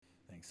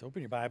Thanks.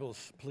 Open your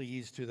Bibles,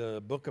 please, to the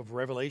book of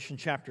Revelation,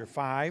 chapter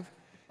 5.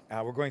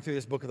 We're going through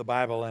this book of the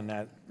Bible, and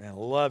I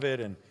love it,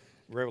 and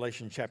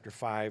Revelation chapter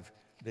 5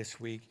 this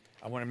week.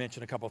 I want to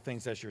mention a couple of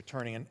things as you're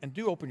turning, and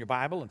do open your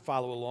Bible and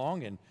follow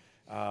along, and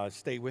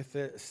stay with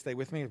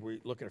me.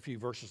 We look at a few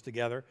verses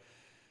together.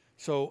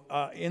 So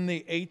in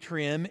the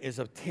atrium is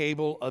a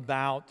table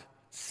about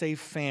safe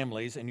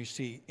families, and you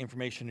see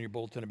information in your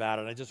bulletin about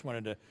it. I just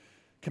wanted to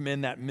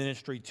commend that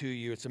ministry to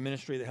you. It's a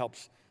ministry that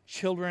helps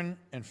children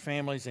and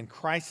families in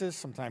crisis,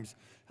 sometimes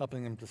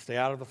helping them to stay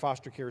out of the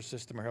foster care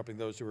system or helping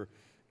those who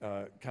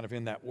are kind of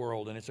in that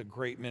world. And it's a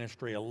great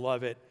ministry. I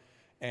love it.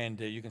 And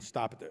you can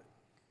stop at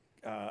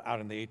out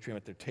in the atrium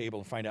at their table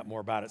and find out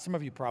more about it. Some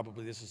of you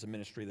probably, this is a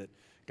ministry that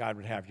God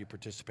would have you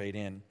participate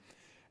in.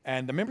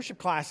 And the membership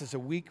class is a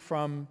week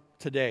from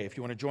today. If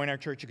you want to join our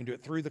church, you can do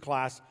it through the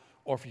class,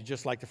 or if you'd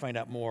just like to find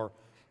out more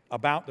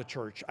about the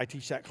church, I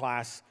teach that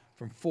class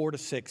from 4 to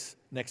 6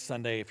 next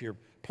Sunday. If you're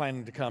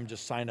planning to come,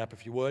 just sign up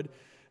if you would.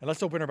 And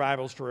let's open our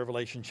Bibles to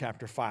Revelation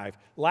chapter 5.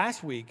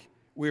 Last week,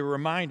 we were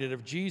reminded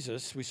of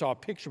Jesus. We saw a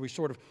picture. We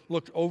sort of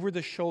looked over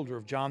the shoulder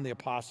of John the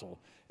Apostle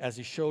as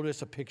he showed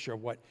us a picture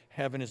of what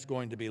heaven is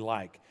going to be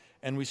like.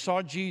 And we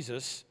saw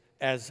Jesus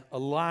as a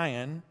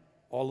lion,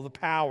 all of the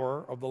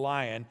power of the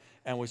lion,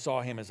 and we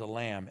saw him as a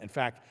lamb. In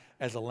fact,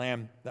 as a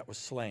lamb that was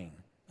slain,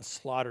 a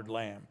slaughtered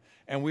lamb.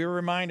 And we were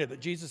reminded that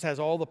Jesus has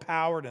all the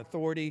power and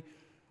authority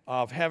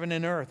of heaven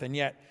and earth, and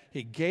yet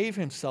he gave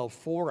himself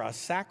for us,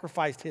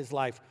 sacrificed his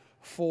life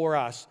for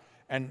us,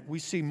 and we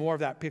see more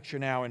of that picture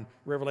now in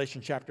Revelation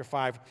chapter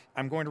 5.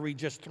 I'm going to read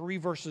just 3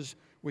 verses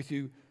with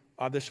you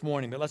this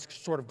morning, but let's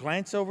sort of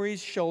glance over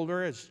his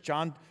shoulder as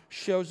John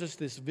shows us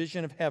this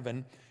vision of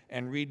heaven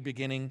and read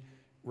beginning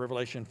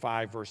Revelation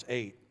 5, verse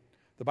 8.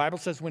 The Bible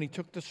says, when he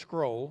took the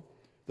scroll,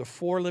 the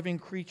 4 living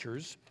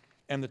creatures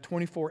and the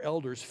 24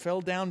 elders fell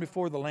down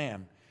before the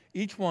Lamb.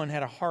 Each one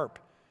had a harp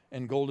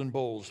and golden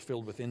bowls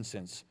filled with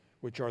incense,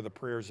 which are the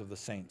prayers of the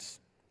saints.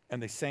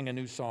 And they sang a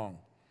new song.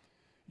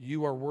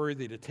 You are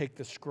worthy to take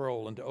the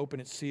scroll and to open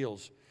its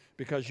seals,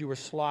 because you were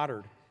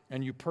slaughtered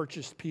and you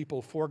purchased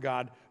people for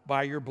God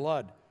by your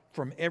blood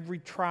from every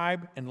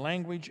tribe and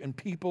language and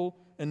people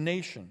and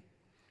nation.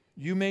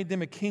 You made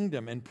them a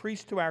kingdom and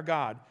priests to our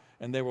God,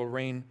 and they will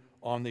reign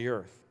on the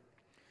earth.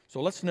 So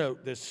let's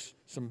note this,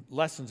 some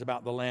lessons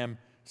about the Lamb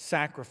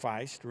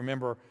sacrificed.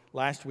 Remember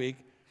last week,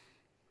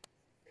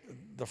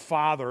 the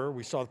Father,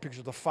 we saw the picture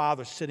of the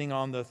Father sitting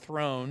on the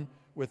throne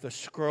with a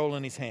scroll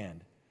in his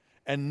hand.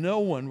 And no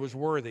one was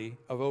worthy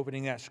of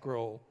opening that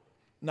scroll.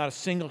 Not a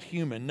single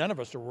human. None of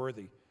us are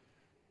worthy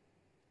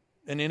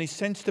in any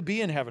sense to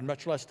be in heaven,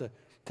 much less to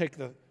take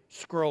the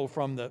scroll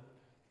from the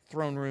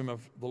throne room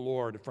of the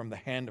Lord, from the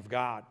hand of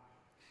God.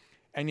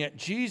 And yet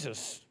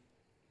Jesus,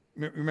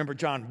 remember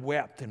John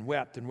wept and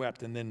wept and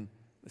wept, and then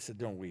they said,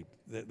 don't weep.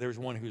 There's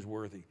one who's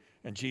worthy.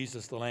 And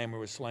Jesus, the Lamb who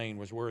was slain,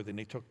 was worthy. And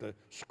he took the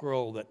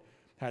scroll that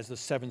has the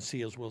 7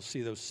 seals. We'll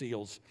see those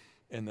seals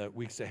in the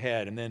weeks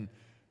ahead. And then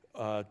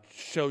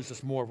shows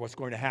us more of what's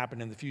going to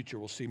happen in the future.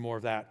 We'll see more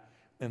of that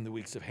in the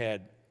weeks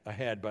ahead.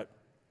 But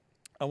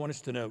I want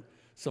us to note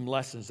some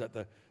lessons that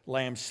the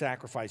Lamb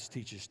sacrifice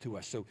teaches to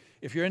us. So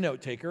if you're a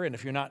note taker, and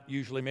if you're not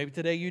usually, maybe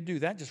today you do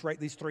that, just write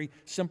these 3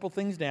 simple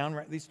things down.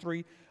 Write these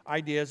 3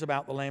 ideas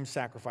about the Lamb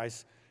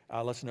sacrifice.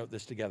 Let's note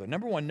this together.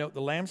 Number 1, note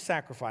the Lamb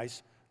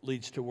sacrifice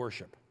leads to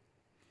worship.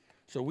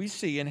 So we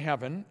see in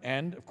heaven,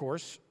 and of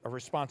course, a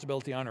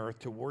responsibility on earth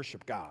to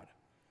worship God.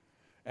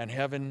 And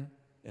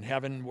in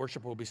heaven,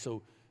 worship will be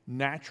so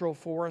natural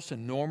for us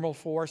and normal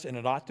for us, and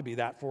it ought to be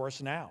that for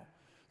us now.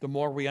 The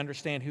more we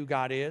understand who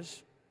God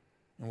is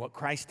and what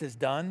Christ has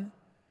done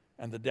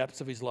and the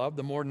depths of his love,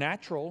 the more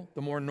natural,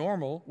 the more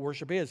normal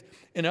worship is.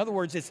 In other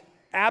words, it's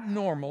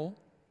abnormal,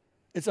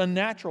 it's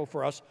unnatural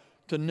for us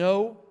to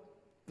know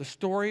the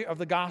story of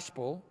the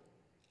gospel,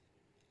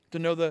 to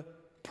know the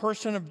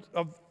person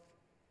of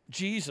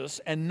Jesus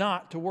and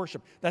not to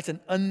worship. That's an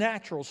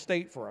unnatural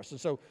state for us.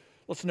 And so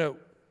let's note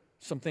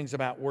some things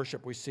about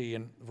worship we see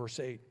in verse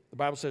 8. The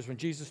Bible says when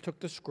Jesus took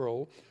the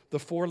scroll, the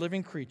 4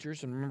 living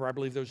creatures, and remember I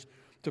believe those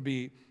to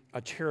be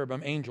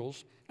cherubim,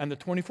 angels, and the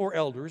 24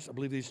 elders, I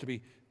believe these to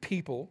be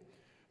people,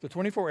 the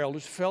 24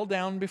 elders fell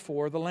down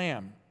before the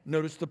Lamb.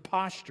 Notice the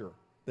posture.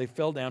 They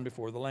fell down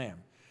before the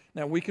Lamb.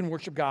 Now we can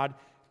worship God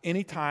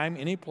anytime,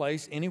 any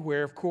place,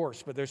 anywhere, of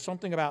course, but there's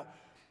something about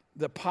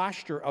the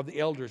posture of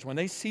the elders. When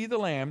they see the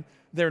Lamb,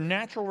 their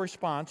natural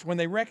response, when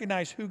they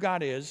recognize who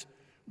God is,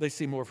 they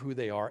see more of who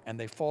they are, and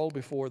they fall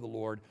before the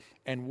Lord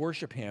and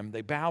worship him.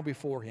 They bow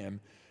before him.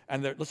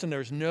 And listen,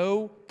 there's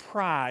no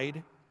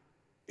pride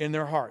in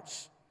their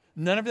hearts.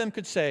 None of them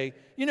could say,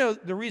 you know,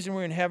 the reason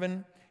we're in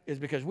heaven is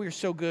because we are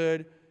so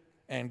good,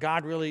 and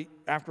God really,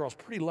 after all, is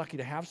pretty lucky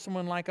to have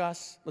someone like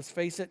us. Let's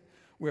face it.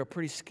 We're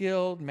pretty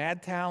skilled,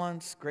 mad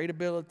talents, great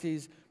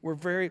abilities.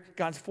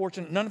 God's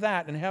fortunate. None of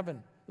that in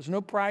heaven. There's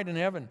no pride in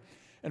heaven.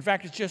 In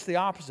fact, it's just the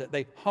opposite.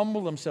 They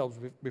humble themselves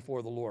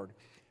before the Lord.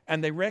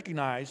 And they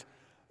recognize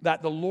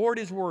that the Lord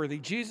is worthy,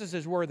 Jesus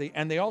is worthy,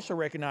 and they also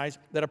recognize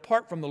that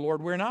apart from the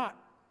Lord, we're not.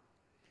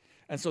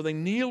 And so they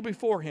kneel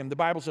before him. The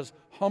Bible says,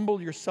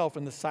 humble yourself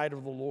in the sight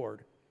of the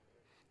Lord,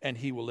 and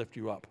he will lift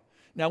you up.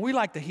 Now, we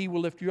like the he will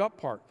lift you up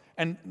part.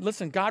 And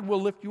listen, God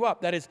will lift you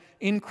up. That is,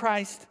 in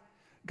Christ,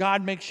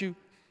 God makes you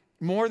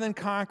more than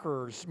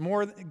conquerors.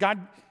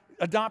 God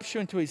adopts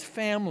you into his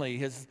family.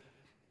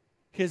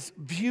 His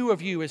view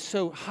of you is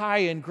so high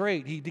and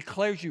great. He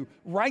declares you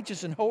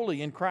righteous and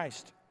holy in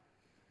Christ.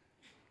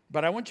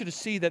 But I want you to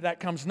see that that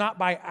comes not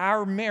by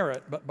our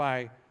merit, but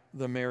by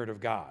the merit of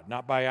God.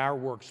 Not by our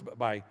works, but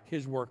by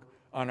his work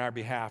on our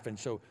behalf. And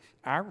so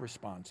our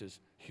response is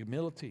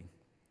humility,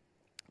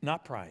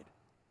 not pride.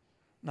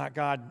 Not,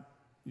 God,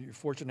 you're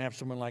fortunate to have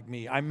someone like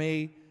me. I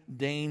may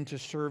deign to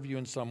serve you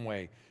in some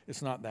way.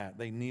 It's not that.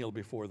 They kneel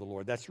before the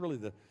Lord. That's really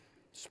the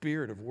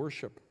spirit of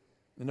worship.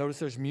 And notice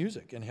there's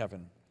music in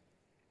heaven.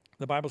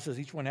 The Bible says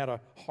each one had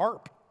a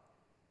harp.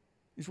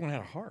 Each one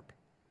had a harp.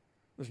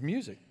 There's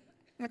music.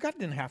 Now, God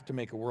didn't have to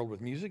make a world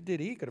with music, did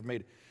he? He could have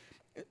made it.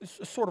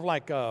 It's sort of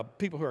like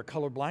people who are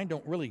colorblind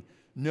don't really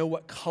know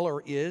what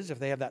color is if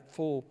they have the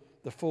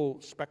full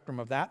spectrum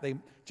of that. They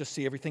just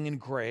see everything in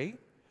gray.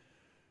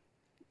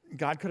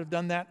 God could have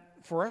done that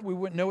for us. We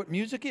wouldn't know what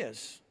music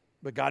is.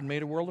 But God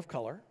made a world of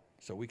color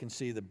so we can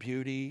see the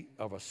beauty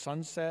of a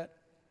sunset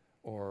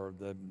or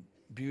the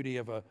beauty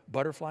of a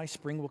butterfly.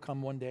 Spring will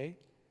come one day.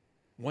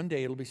 One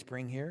day it'll be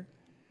spring here.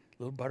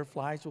 Little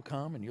butterflies will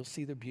come and you'll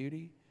see the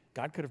beauty.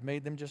 God could have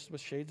made them just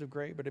with shades of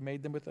gray, but he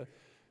made them with a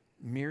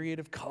myriad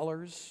of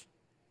colors.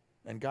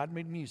 And God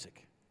made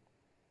music.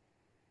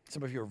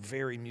 Some of you are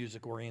very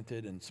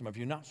music-oriented and some of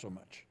you not so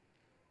much.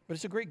 But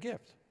it's a great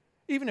gift.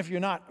 Even if you're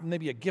not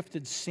maybe a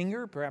gifted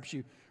singer, perhaps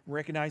you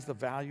recognize the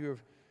value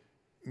of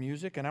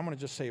music. And I'm going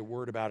to just say a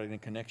word about it in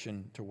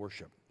connection to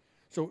worship.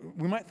 So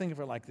we might think of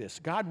it like this.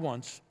 God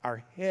wants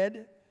our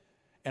head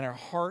and our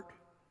heart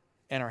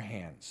and our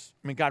hands.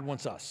 I mean, God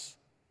wants us.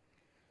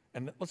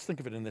 And let's think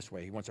of it in this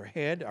way. He wants our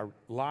head, our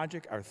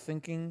logic, our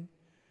thinking,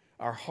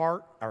 our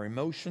heart, our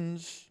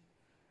emotions,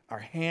 our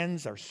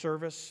hands, our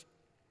service.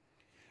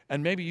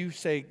 And maybe you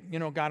say, you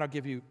know, God, I'll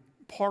give you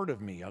part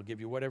of me. I'll give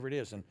you whatever it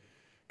is. And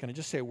can I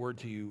just say a word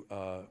to you,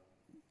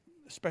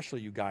 especially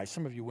you guys.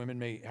 Some of you women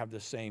may have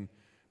this same,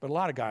 but a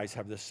lot of guys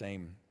have this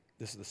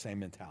is the same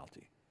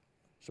mentality.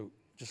 So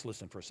just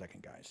listen for a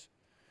second, guys.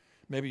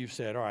 Maybe you've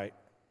said, all right,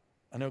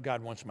 I know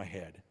God wants my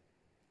head.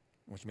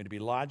 He wants me to be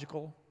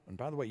logical. And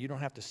by the way, you don't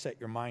have to set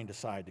your mind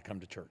aside to come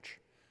to church.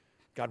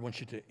 God wants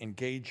you to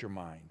engage your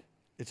mind.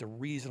 It's a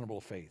reasonable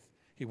faith.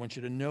 He wants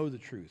you to know the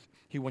truth.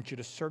 He wants you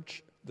to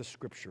search the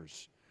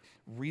scriptures.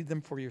 Read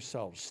them for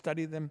yourselves.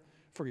 Study them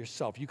for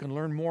yourself. You can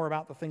learn more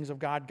about the things of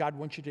God. God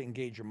wants you to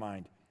engage your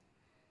mind.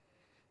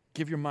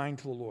 Give your mind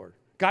to the Lord.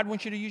 God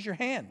wants you to use your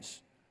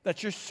hands.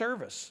 That's your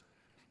service.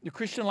 Your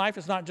Christian life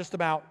is not just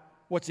about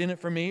what's in it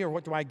for me or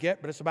what do I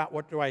get, but it's about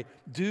what do I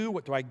do,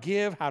 what do I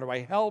give, how do I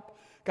help.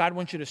 God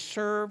wants you to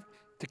serve,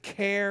 to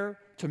care,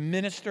 to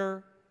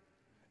minister.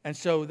 And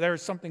so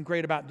there's something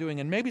great about doing.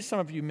 And maybe some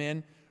of you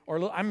men,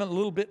 I'm a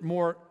little bit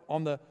more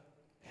on the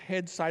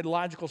head side,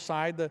 logical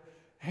side, the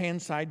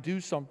hand side,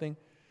 do something.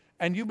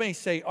 And you may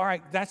say, all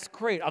right, that's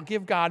great. I'll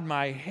give God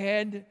my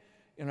head,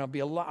 and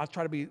I'll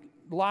try to be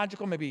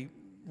logical, maybe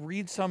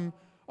read some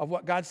of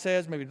what God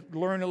says, maybe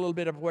learn a little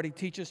bit of what he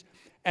teaches,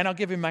 and I'll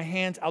give him my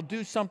hands. I'll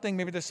do something.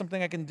 Maybe there's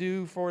something I can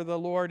do for the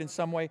Lord in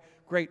some way.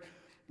 Great.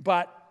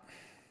 But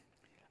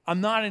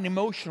I'm not an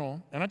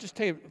emotional, and I'll just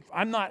tell you,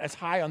 I'm not as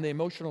high on the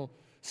emotional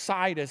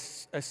side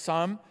as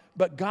some,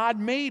 but God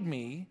made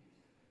me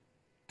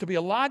to be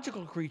a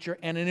logical creature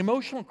and an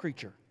emotional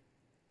creature.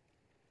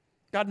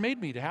 God made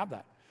me to have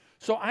that.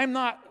 So I'm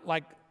not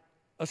like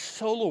a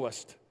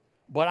soloist,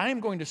 but I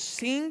am going to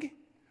sing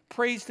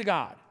praise to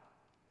God.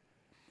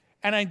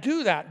 And I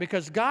do that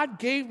because God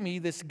gave me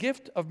this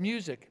gift of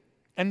music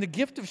and the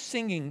gift of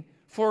singing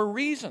for a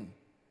reason.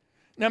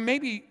 Now,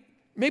 maybe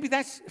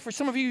that's, for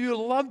some of you, you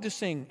love to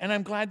sing, and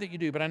I'm glad that you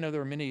do, but I know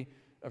there are many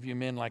of you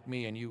men like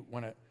me, and you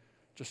want to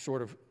just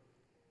sort of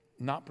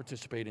not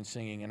participate in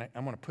singing, and I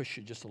want to push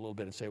you just a little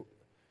bit and say,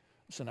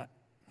 listen,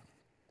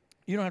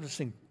 you don't have to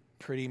sing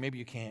pretty, maybe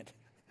you can't.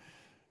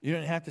 You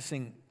don't have to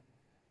sing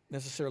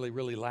necessarily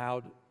really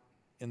loud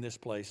in this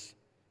place,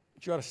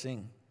 but you ought to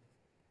sing.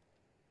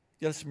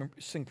 You ought to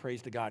sing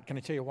praise to God. Can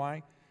I tell you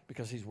why?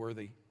 Because he's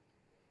worthy.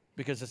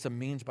 Because it's a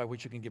means by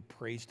which you can give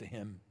praise to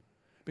him.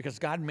 Because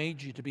God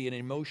made you to be an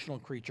emotional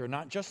creature,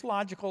 not just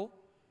logical,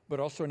 but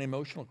also an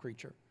emotional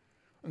creature.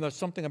 And there's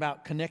something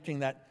about connecting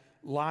that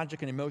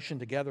logic and emotion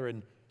together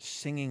and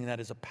singing that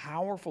is a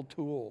powerful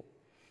tool.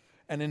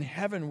 And in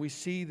heaven, we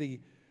see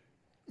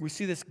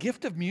this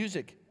gift of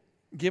music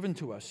given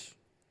to us.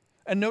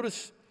 And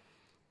notice,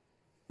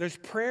 there's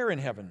prayer in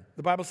heaven.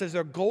 The Bible says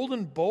there are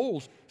golden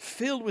bowls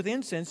filled with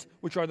incense,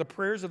 which are the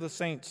prayers of the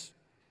saints.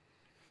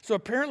 So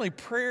apparently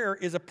prayer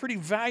is a pretty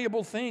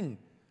valuable thing.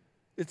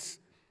 It's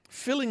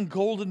filling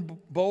golden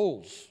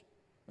bowls.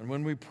 And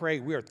when we pray,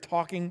 we are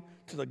talking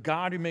to the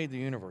God who made the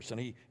universe, and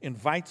he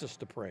invites us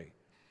to pray.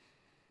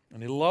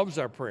 And he loves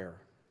our prayer.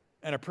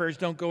 And our prayers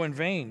don't go in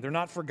vain. They're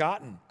not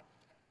forgotten.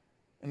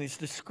 And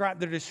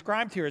they're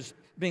described here as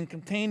being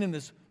contained in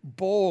this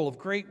bowl of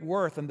great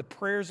worth and the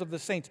prayers of the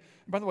saints.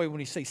 By the way, when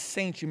you say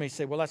saints, you may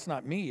say, well, that's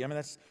not me. I mean,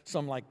 that's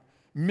some like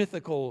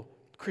mythical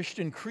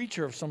Christian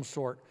creature of some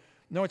sort.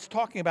 No, it's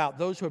talking about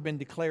those who have been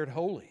declared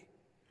holy.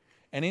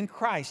 And in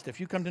Christ, if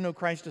you come to know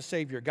Christ as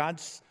Savior,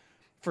 God's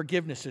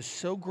forgiveness is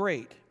so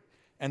great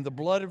and the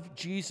blood of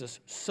Jesus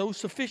so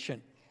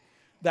sufficient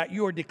that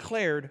you are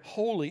declared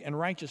holy and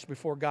righteous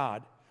before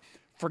God,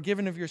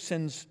 forgiven of your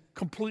sins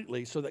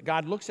completely, so that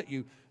God looks at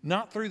you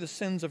not through the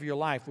sins of your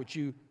life, which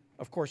you,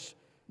 of course,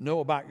 know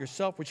about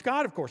yourself, which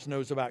God, of course,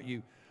 knows about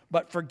you,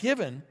 but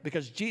forgiven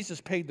because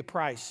Jesus paid the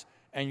price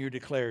and you're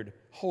declared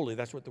holy.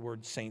 That's what the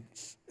word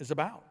saints is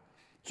about.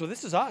 So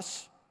this is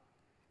us.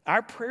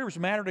 Our prayers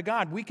matter to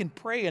God. We can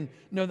pray and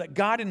know that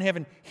God in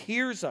heaven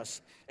hears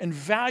us and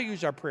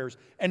values our prayers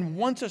and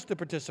wants us to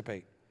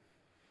participate.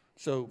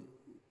 So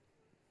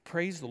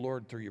praise the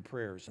Lord through your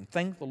prayers and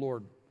thank the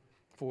Lord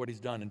for what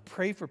He's done, and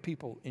pray for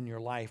people in your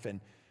life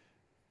and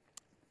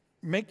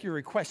make your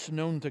requests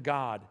known to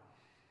God.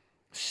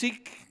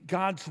 Seek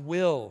God's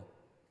will.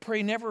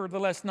 Pray,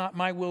 nevertheless, not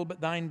my will,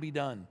 but thine be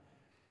done.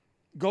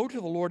 Go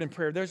to the Lord in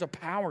prayer. There's a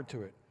power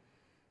to it.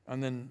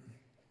 And then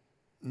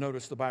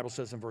notice the Bible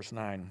says in verse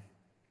 9,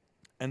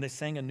 and they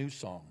sang a new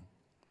song.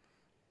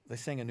 They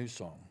sang a new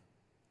song.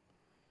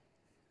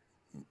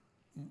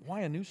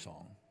 Why a new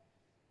song?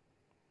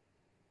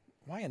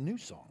 Why a new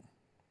song?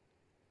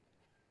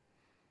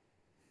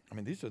 I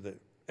mean, these are the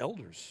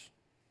elders.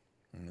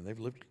 I mean, they've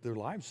lived their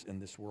lives in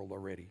this world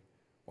already.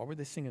 Why would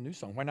they sing a new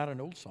song? Why not an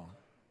old song?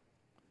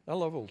 I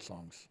love old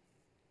songs.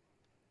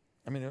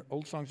 I mean,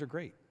 old songs are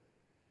great.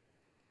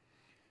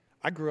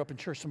 I grew up in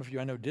church. Some of you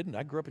I know didn't.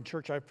 I grew up in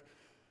church. I've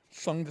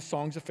sung the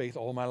songs of faith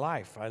all my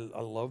life. I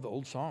love the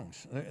old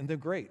songs, and they're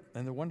great,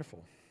 and they're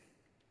wonderful.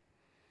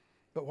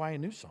 But why a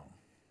new song?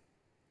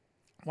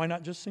 Why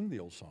not just sing the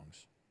old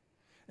songs?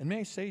 And may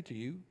I say to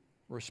you,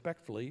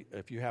 respectfully,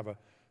 if you have a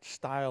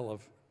style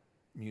of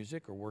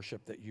music or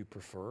worship that you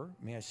prefer,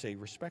 may I say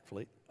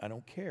respectfully, I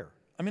don't care.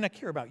 I mean, I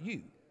care about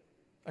you.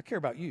 I care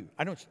about you.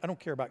 I don't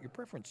care about your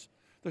preference.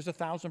 There's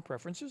 1,000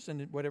 preferences,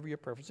 and whatever your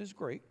preference is,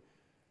 great.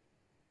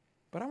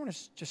 But I want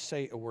to just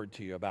say a word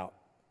to you about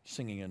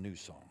singing a new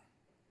song.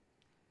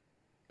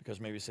 Because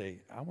maybe you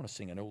say, I want to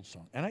sing an old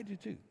song. And I do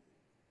too.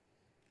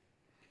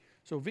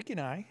 So Vicki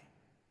and I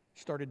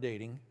started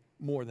dating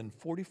more than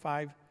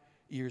 45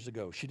 years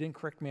ago. She didn't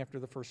correct me after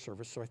the first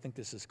service, so I think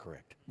this is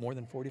correct. More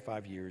than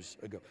 45 years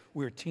ago.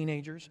 We were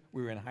teenagers.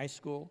 We were in high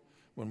school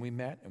when we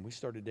met, and we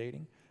started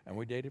dating. And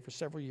we dated for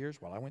several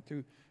years while I went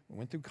through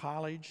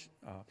college.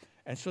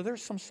 And so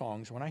there's some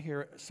songs, when I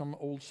hear some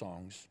old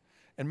songs,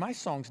 and my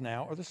songs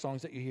now are the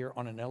songs that you hear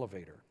on an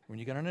elevator. When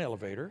you get on an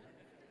elevator,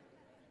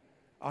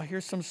 I'll hear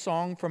some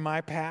song from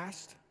my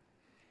past.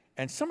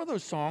 And some of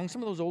those songs,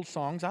 some of those old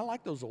songs, I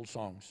like those old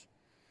songs.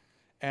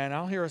 And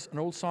I'll hear an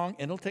old song,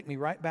 and it'll take me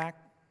right back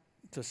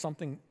to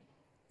something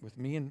with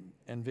me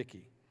and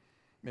Vicki.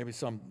 Maybe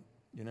some,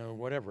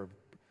 whatever,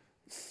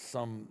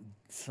 some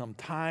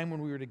time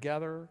when we were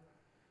together,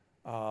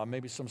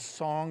 maybe some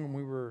song when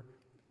we were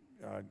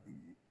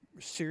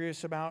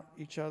serious about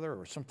each other,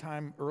 or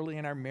sometime early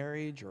in our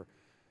marriage,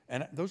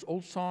 and those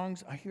old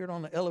songs, I hear it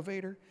on the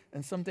elevator,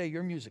 and someday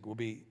your music will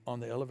be on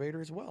the elevator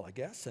as well, I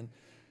guess. And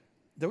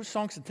those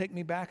songs can take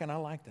me back, and I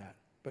like that.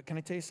 But can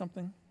I tell you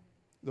something?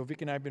 Though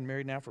Vicki and I have been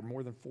married now for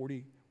more than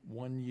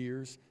 41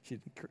 years. She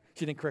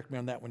didn't correct me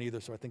on that one either,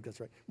 so I think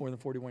that's right. More than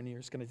 41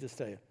 years. Can I just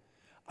tell you?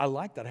 I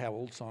like that I have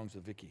old songs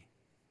with Vicki.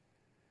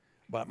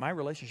 But my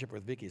relationship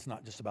with Vicki is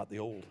not just about the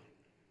old.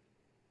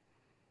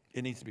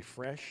 It needs to be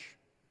fresh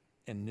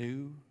and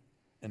new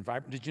and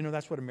vibrant. Did you know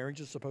that's what a marriage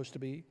is supposed to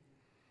be?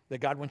 That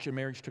God wants your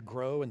marriage to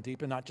grow and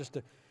deepen, not just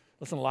to...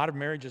 Listen, a lot of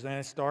marriages,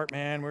 they start,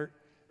 and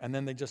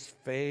then they just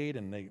fade,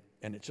 and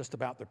it's just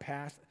about their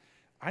past.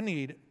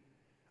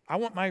 I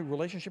want my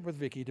relationship with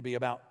Vicki to be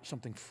about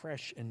something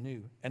fresh and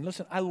new. And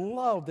listen, I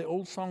love the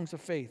old songs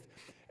of faith.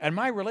 And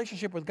my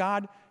relationship with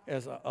God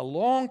is a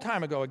long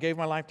time ago, I gave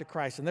my life to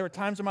Christ. And there are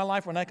times in my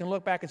life when I can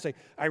look back and say,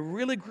 I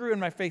really grew in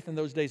my faith in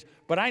those days,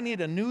 but I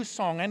need a new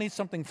song. I need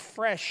something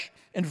fresh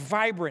and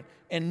vibrant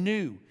and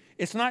new.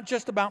 It's not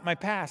just about my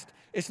past.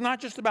 It's not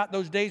just about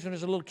those days when I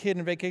was a little kid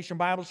in vacation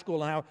Bible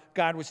school and how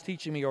God was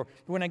teaching me, or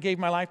when I gave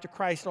my life to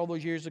Christ all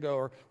those years ago,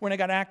 or when I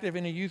got active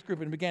in a youth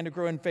group and began to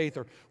grow in faith,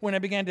 or when I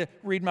began to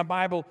read my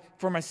Bible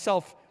for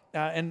myself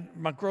and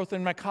my growth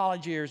in my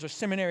college years or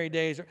seminary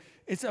days.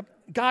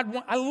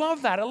 I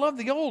love that. I love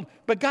the old,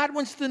 but God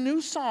wants the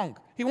new song.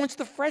 He wants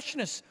the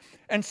freshness.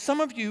 And some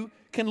of you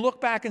can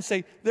look back and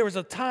say, there was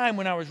a time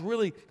when I was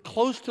really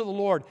close to the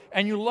Lord,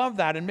 and you love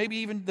that, and maybe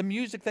even the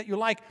music that you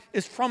like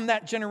is from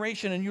that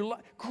generation, and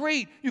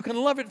great, you can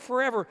love it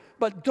forever,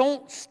 but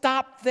don't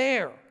stop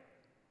there.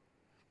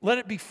 Let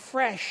it be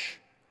fresh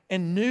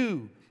and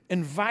new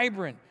and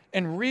vibrant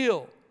and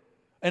real.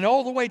 And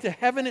all the way to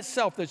heaven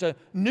itself, there's a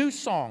new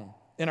song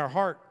in our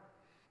heart.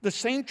 The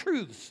same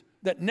truths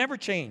that never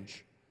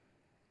change,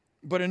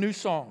 but a new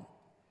song.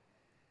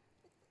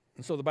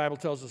 And so the Bible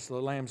tells us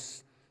the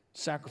Lamb's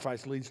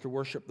sacrifice leads to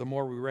worship. The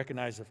more we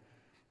recognize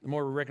the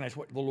more we recognize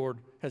what the Lord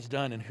has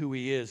done and who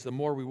he is, the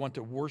more we want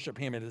to worship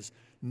him. It is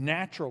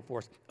natural for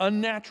us,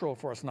 unnatural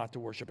for us not to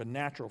worship, and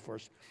natural for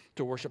us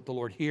to worship the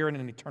Lord here and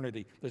in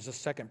eternity. There's a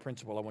second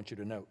principle I want you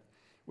to note.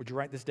 Would you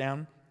write this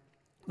down?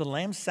 The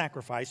lamb's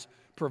sacrifice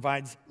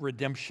provides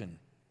redemption.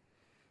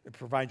 It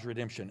provides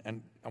redemption.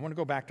 And I want to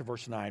go back to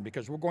verse 9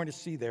 because we're going to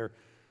see there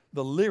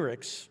the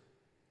lyrics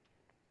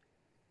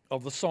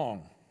of the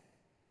song.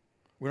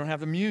 We don't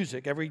have the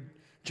music. Every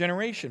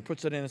generation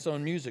puts it in its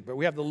own music, but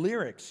we have the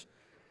lyrics,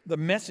 the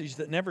message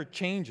that never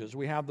changes.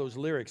 We have those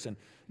lyrics. And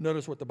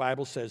notice what the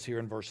Bible says here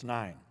in verse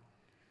 9.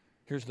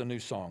 Here's the new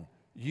song.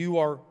 You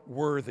are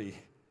worthy.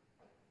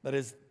 That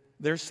is,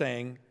 they're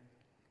saying,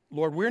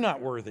 Lord, we're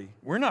not worthy.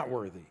 We're not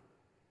worthy.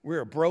 We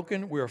are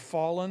broken. We are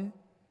fallen.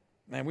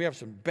 Man, we have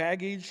some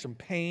baggage, some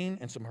pain,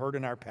 and some hurt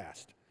in our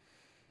past.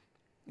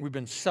 We've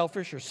been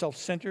selfish or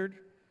self-centered.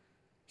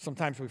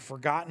 Sometimes we've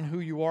forgotten who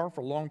you are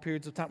for long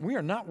periods of time. We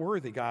are not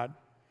worthy, God.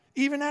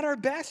 Even at our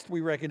best,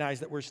 we recognize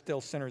that we're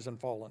still sinners and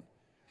fallen.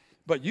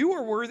 But you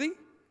are worthy,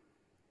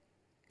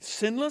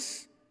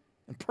 sinless,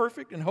 and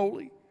perfect and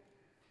holy.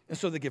 And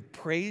so they give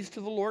praise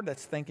to the Lord.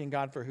 That's thanking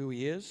God for who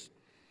he is.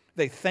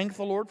 They thank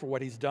the Lord for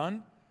what he's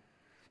done.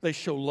 They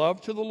show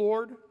love to the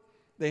Lord.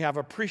 They have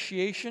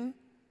appreciation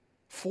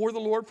for the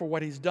Lord, for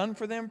what he's done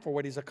for them, for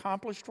what he's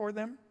accomplished for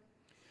them.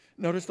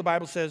 Notice the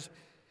Bible says,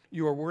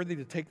 you are worthy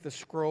to take the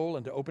scroll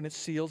and to open its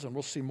seals, and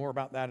we'll see more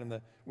about that in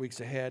the weeks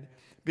ahead.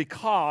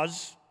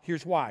 Because,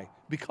 here's why.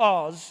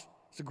 Because,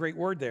 it's a great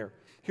word there.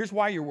 Here's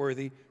why you're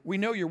worthy. We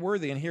know you're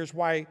worthy, and here's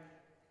why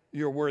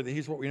you're worthy.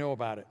 Here's what we know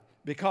about it.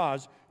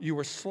 Because you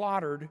were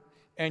slaughtered,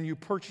 and you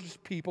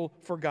purchased people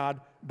for God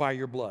by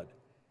your blood.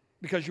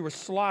 Because you were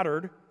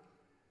slaughtered,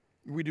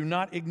 we do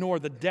not ignore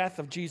the death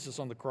of Jesus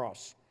on the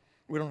cross.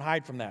 We don't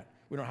hide from that.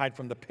 We don't hide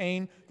from the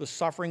pain, the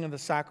suffering, and the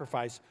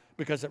sacrifice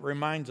because it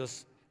reminds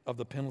us of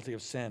the penalty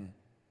of sin,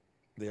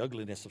 the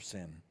ugliness of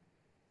sin,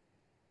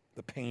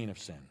 the pain of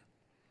sin.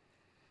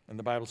 And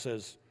the Bible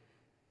says,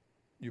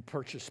 you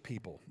purchase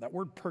people. That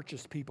word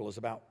purchased people is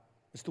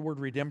it's the word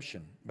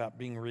redemption, about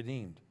being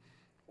redeemed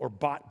or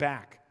bought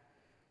back.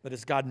 That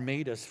is, God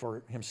made us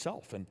for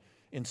himself. And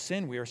in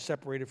sin, we are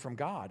separated from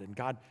God, and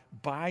God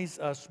buys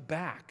us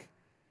back.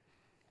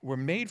 We're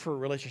made for a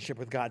relationship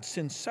with God.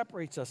 Sin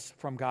separates us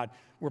from God.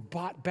 We're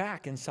bought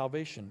back in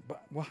salvation.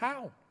 But, well,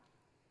 how?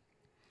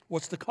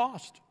 What's the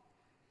cost?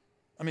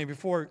 I mean, don't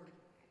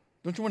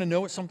you want to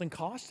know what something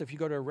costs if you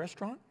go to a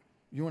restaurant?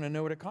 You want to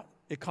know what it costs?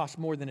 It costs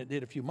more than it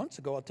did a few months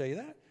ago, I'll tell you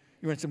that.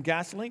 You want some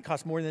gasoline? It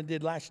costs more than it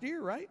did last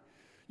year, right?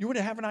 You want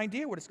to have an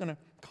idea what it's going to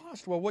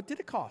cost. Well, what did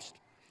it cost?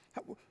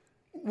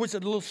 Was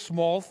it a little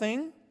small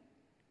thing?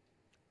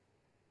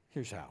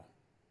 Here's how.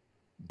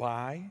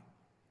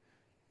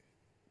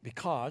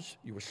 Because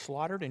you were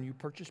slaughtered and you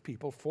purchased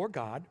people for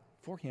God,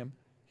 for him,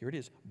 here it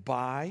is,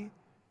 by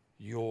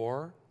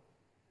your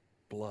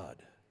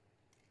blood.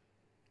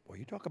 Boy,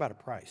 you talk about a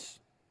price.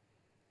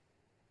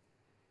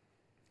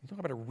 You talk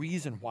about a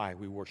reason why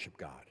we worship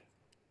God.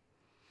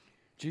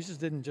 Jesus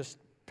didn't just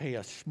pay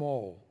a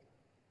small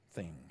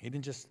thing. He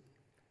didn't just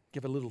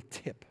give a little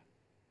tip.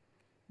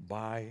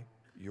 By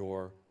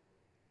your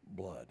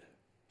blood,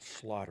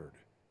 slaughtered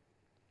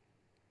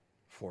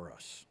for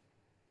us.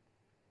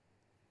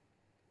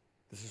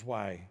 This is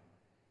why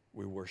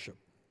we worship.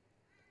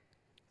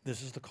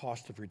 This is the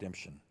cost of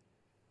redemption.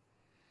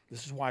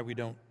 This is why we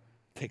don't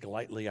take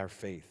lightly our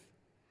faith.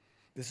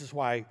 This is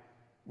why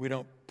we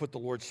don't put the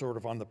Lord sort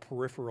of on the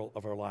peripheral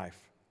of our life.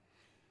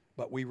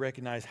 But we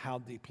recognize how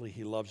deeply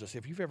he loves us.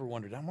 If you've ever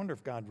wondered, I wonder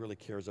if God really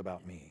cares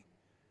about me.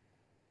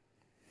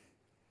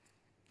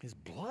 His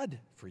blood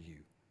for you.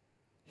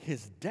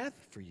 His death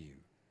for you.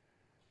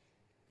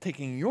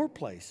 Taking your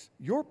place,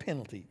 your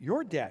penalty,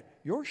 your debt,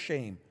 your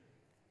shame.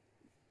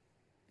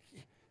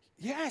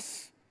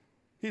 Yes,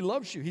 he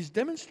loves you. He's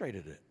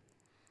demonstrated it.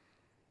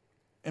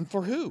 And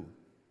for who?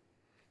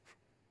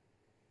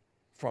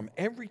 From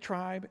every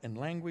tribe and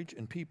language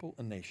and people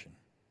and nation.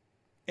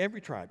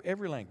 Every tribe,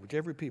 every language,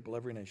 every people,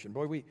 every nation.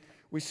 Boy,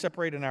 we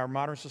separate in our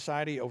modern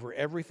society over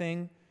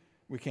everything.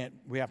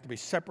 We have to be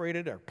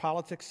separated. Our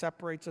politics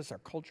separates us. Our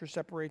culture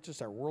separates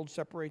us. Our world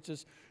separates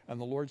us.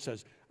 And the Lord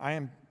says, I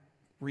am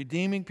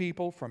redeeming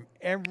people from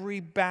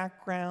every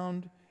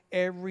background,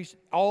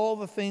 all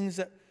the things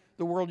that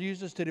the world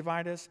uses to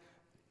divide us.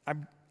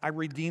 I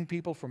redeem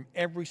people from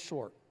every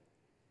sort.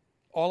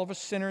 All of us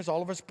sinners,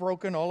 all of us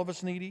broken, all of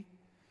us needy.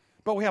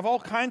 But we have all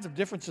kinds of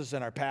differences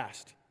in our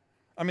past.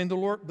 I mean, the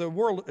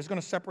world is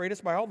going to separate us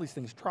by all these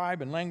things,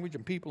 tribe and language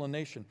and people and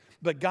nation.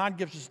 But God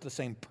gives us the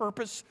same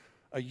purpose,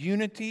 a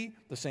unity,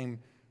 the same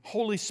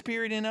Holy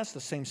Spirit in us, the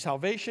same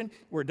salvation.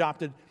 We're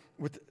adopted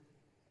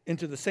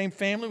into the same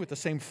family with the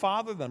same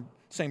Father, the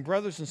same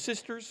brothers and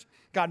sisters.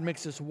 God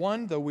makes us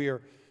one, though we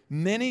are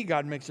many.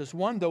 God makes us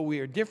one, though we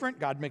are different.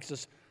 God makes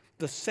us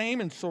the same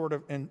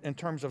in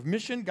terms of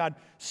mission. God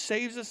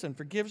saves us and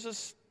forgives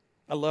us.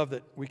 I love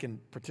that we can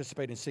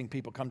participate in seeing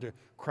people come to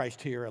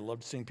Christ here. I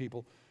love seeing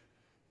people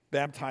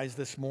baptized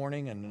this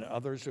morning, and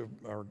others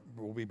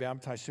will be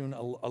baptized soon.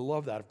 I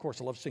love that. Of course,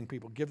 I love seeing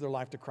people give their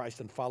life to Christ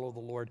and follow the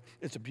Lord.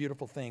 It's a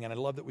beautiful thing, and I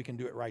love that we can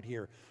do it right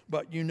here.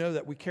 But you know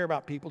that we care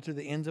about people to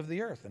the ends of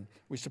the earth, and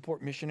we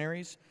support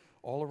missionaries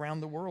all around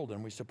the world,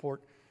 and we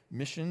support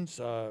missions.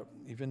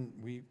 Even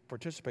we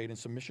participate in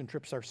some mission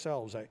trips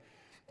ourselves. I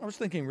was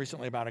thinking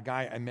recently about a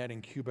guy I met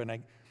in Cuba,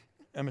 and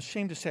I'm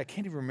ashamed to say I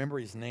can't even remember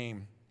his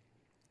name.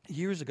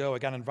 Years ago, I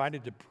got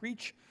invited to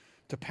preach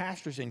to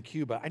pastors in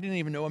Cuba. I didn't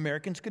even know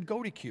Americans could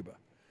go to Cuba.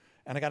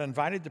 And I got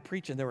invited to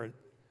preach, and there were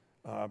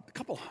a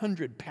couple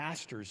hundred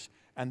pastors,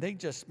 and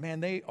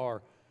they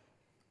are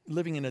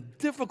living in a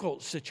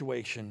difficult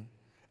situation,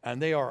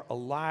 and they are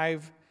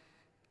alive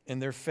in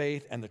their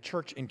faith, and the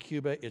church in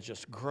Cuba is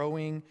just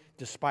growing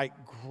despite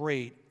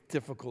great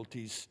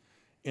difficulties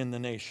in the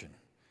nation.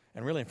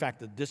 And really, in fact,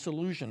 the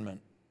disillusionment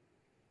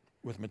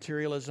with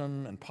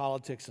materialism and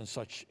politics and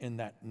such in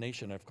that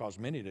nation have caused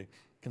many to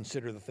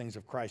consider the things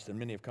of Christ, and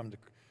many have come to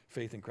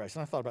faith in Christ.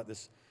 And I thought about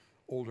this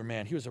older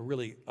man. He was a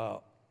really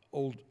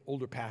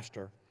older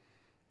pastor,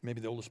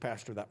 maybe the oldest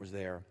pastor that was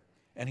there,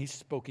 and he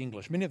spoke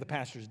English. Many of the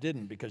pastors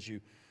didn't, because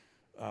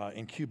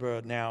in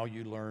Cuba now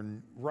you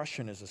learn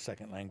Russian as a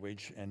second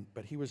language,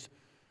 but he was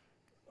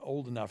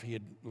old enough. He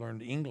had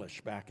learned English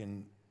back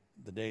in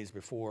the days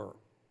before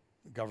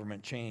the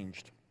government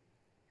changed.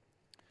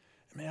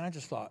 Man, I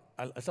just thought,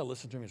 as I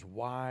listened to him, he was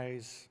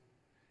wise.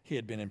 He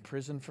had been in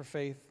prison for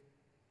faith.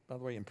 By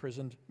the way,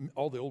 imprisoned.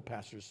 All the old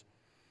pastors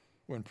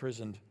were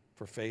imprisoned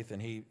for faith,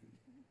 and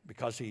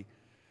because he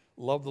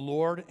loved the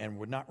Lord and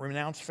would not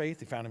renounce faith,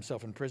 he found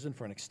himself in prison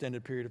for an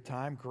extended period of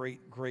time.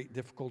 Great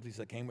difficulties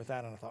that came with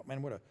that, and I thought,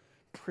 man, what a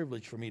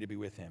privilege for me to be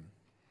with him.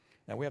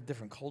 Now, we have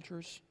different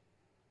cultures,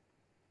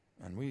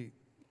 and we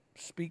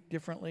speak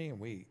differently, and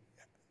we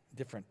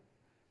different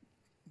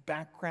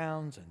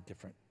backgrounds and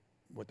different,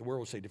 what the world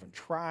would say, different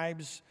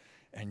tribes,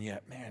 and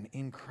yet, man,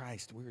 in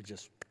Christ, we were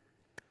just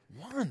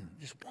one.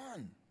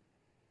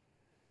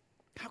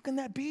 How can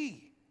that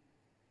be?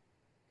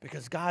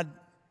 Because God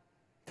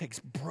takes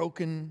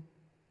broken,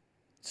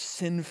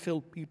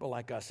 sin-filled people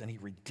like us, and he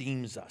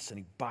redeems us, and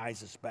he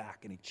buys us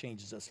back, and he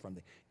changes us from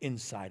the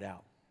inside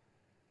out.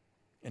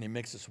 And he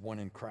makes us one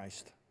in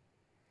Christ.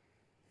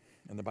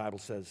 And the Bible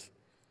says,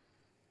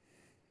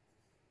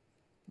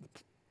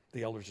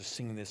 the elders are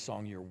singing this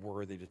song, you're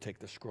worthy to take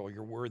the scroll.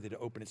 You're worthy to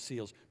open its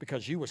seals,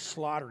 because you were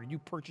slaughtered. You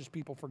purchased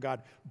people for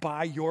God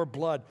by your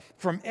blood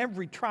from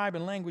every tribe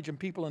and language and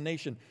people and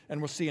nation. And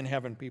we'll see in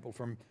heaven people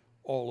from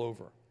all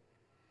over.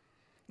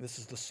 This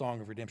is the song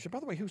of redemption. By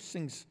the way, who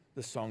sings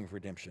the song of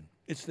redemption?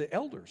 It's the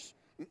elders.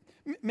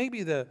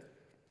 Maybe the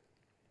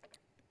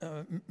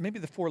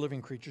four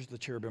living creatures, the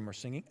cherubim, are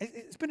singing.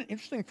 It's been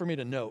interesting for me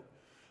to note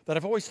that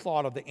I've always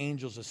thought of the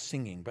angels as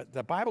singing, but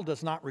the Bible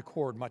does not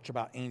record much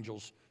about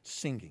angels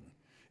singing.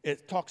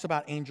 It talks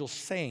about angels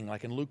saying,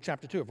 like in Luke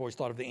chapter 2. I've always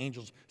thought of the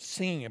angels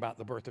singing about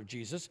the birth of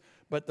Jesus,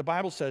 but the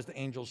Bible says the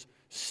angels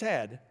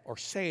said or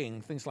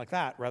saying things like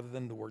that rather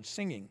than the word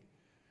singing,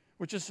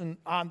 which is an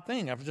odd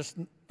thing.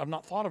 I've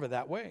not thought of it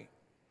that way.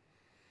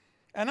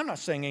 And I'm not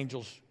saying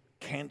angels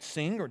can't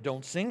sing or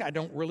don't sing. I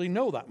don't really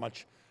know that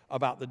much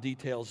about the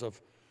details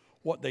of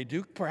what they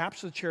do.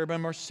 Perhaps the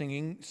cherubim are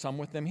singing some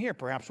with them here.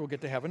 Perhaps we'll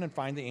get to heaven and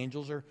find the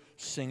angels are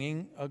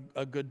singing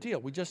a good deal.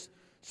 We just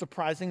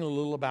surprising a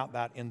little about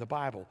that in the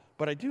Bible.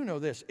 But I do know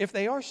this. If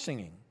they are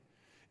singing,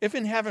 if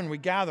in heaven we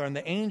gather and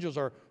the angels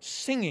are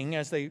singing,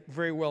 as they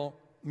very well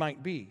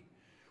might be,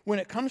 when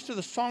it comes to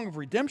the song of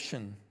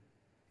redemption,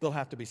 they'll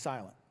have to be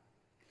silent.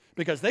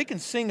 Because they can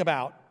sing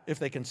about, if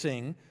they can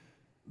sing,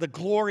 the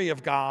glory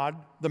of God,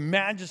 the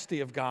majesty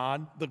of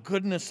God, the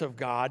goodness of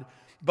God,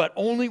 but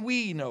only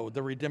we know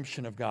the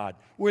redemption of God.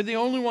 We're the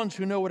only ones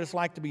who know what it's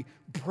like to be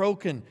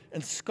broken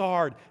and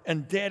scarred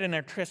and dead in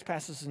our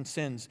trespasses and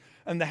sins,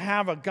 and to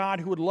have a God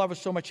who would love us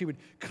so much he would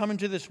come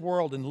into this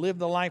world and live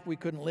the life we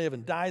couldn't live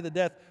and die the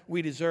death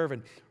we deserve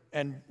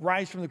and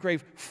rise from the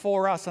grave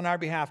for us on our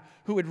behalf,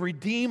 who would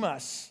redeem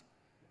us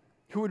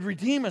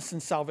in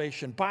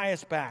salvation, buy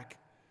us back.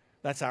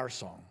 That's our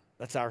song.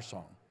 That's our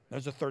song.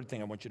 There's a third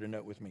thing I want you to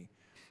note with me,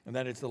 and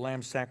that is the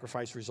Lamb's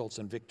sacrifice results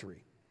in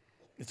victory.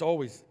 It's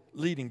always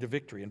leading to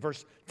victory. In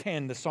verse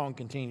 10, the song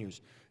continues.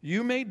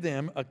 You made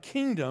them a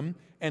kingdom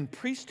and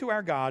priests to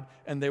our God,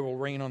 and they will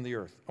reign on the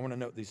earth. I want to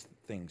note these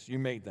things. You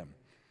made them.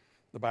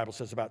 The Bible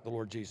says about the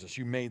Lord Jesus.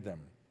 You made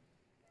them.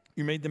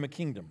 You made them a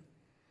kingdom.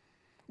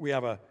 We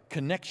have a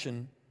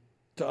connection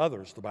to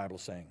others, the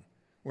Bible's saying.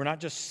 We're not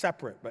just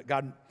separate, but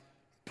God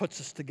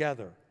puts us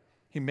together.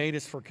 He made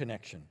us for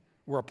connection.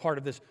 We're a part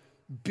of this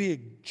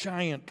big,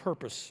 giant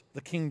purpose,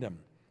 the kingdom.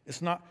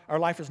 Our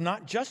life is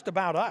not just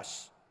about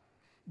us,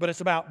 but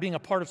it's about being a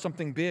part of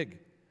something big.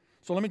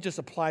 So let me just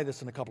apply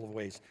this in a couple of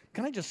ways.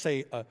 Can I just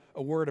say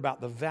a word about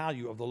the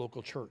value of the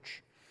local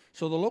church?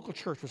 So the local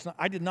church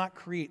I did not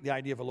create the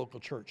idea of a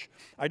local church.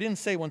 I didn't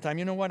say one time,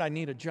 you know what, I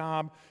need a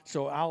job,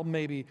 so I'll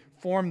maybe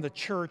form the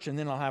church and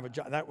then I'll have a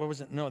job.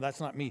 That's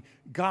not me.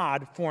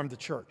 God formed the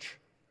church.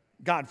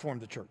 God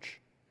formed the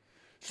church.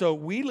 So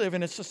we live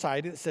in a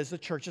society that says the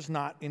church is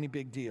not any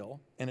big deal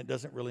and it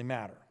doesn't really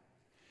matter.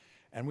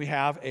 And we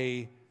have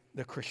the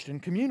Christian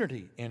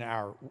community in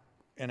our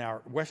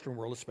Western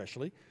world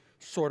especially,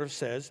 sort of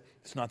says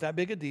it's not that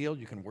big a deal.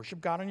 You can worship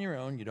God on your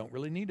own. You don't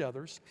really need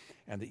others.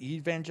 And the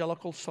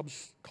evangelical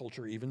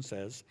subculture even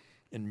says,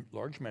 in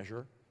large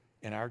measure,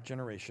 in our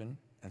generation,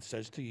 and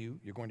says to you,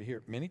 you're going to hear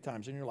it many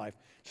times in your life,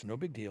 it's no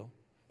big deal.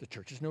 The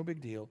church is no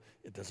big deal.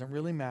 It doesn't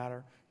really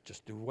matter.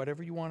 Just do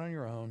whatever you want on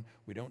your own.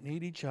 We don't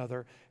need each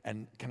other.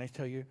 And can I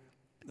tell you,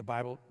 the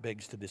Bible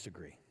begs to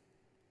disagree.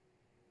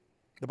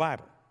 The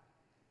Bible.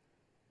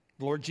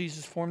 The Lord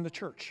Jesus formed the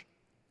church,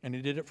 and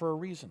he did it for a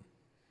reason.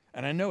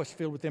 And I know it's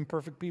filled with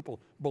imperfect people.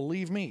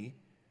 Believe me,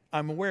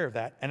 I'm aware of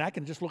that. And I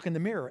can just look in the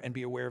mirror and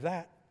be aware of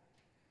that.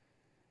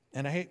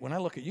 And I hate, when I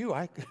look at you,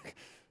 I can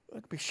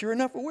be sure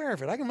enough aware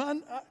of it.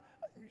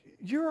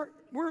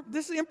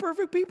 This is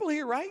imperfect people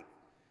here, right?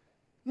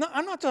 No,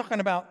 I'm not talking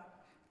about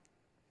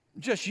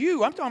just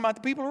you. I'm talking about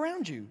the people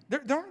around you.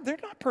 They're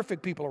not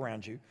perfect people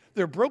around you.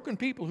 They're broken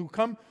people who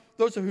come,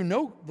 those who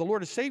know the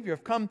Lord as Savior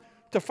have come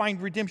to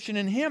find redemption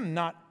in him,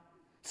 not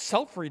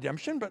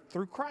self-redemption, but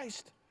through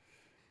Christ.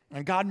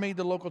 And God made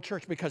the local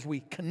church because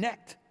we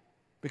connect,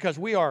 because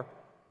we are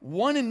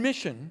one in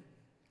mission,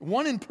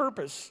 one in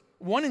purpose,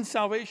 one in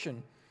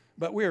salvation,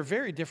 but we are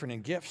very different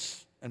in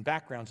gifts and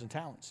backgrounds and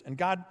talents. And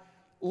God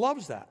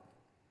loves that.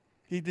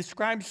 He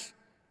describes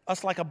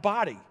us like a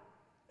body,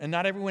 and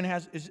not everyone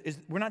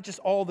we're not just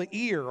all the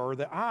ear or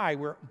the eye,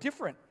 we're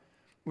different.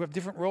 We have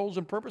different roles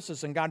and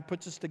purposes, and God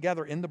puts us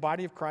together in the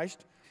body of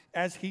Christ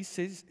as he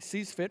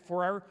sees fit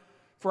for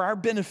our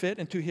benefit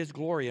and to his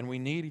glory, and we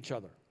need each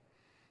other.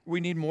 We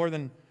need more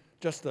than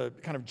just the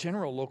kind of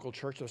general local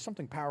church. There's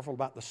something powerful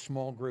about the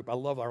small group. I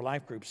love our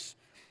life groups.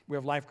 We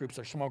have life groups,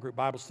 our small group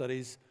Bible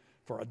studies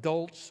for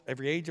adults,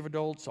 every age of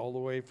adults, all the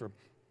way for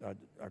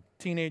our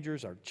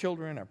teenagers, our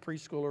children, our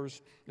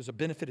preschoolers. There's a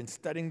benefit in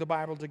studying the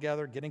Bible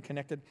together, getting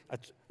connected.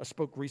 I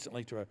spoke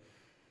recently to a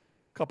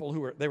couple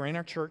they were in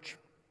our church.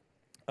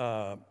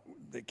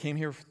 They came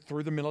here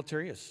through the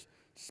military, as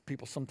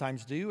people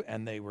sometimes do,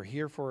 and they were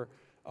here for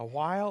a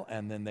while,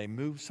 and then they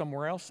moved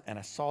somewhere else, and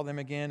I saw them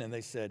again, and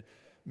they said,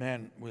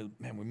 man, we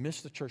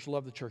miss the church,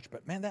 love the church,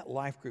 but man, that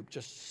life group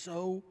they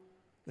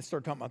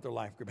started talking about their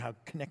life group, how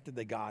connected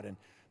they got, and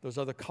those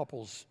other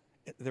couples,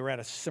 they were at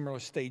a similar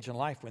stage in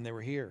life when they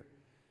were here,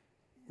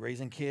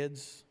 raising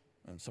kids,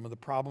 and some of the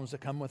problems that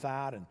come with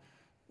that, and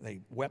they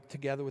wept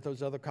together with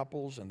those other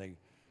couples, and they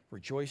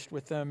rejoiced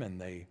with them,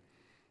 and they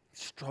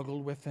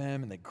struggled with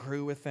them, and they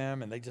grew with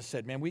them, and they just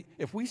said, man,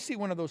 if we see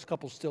one of those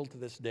couples still to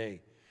this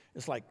day,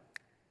 it's like,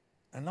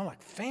 and not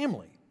like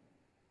family,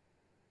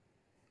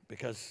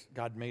 because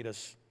God made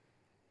us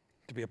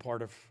to be a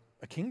part of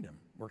a kingdom.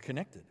 We're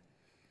connected,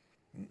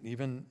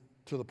 even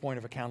to the point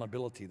of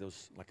accountability.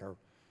 Those like our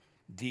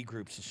D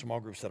groups and small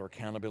groups that are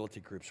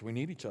accountability groups. We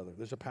need each other.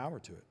 There's a power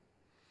to it.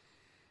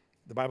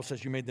 The Bible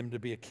says you made them to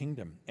be a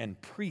kingdom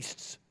and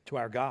priests to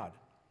our God.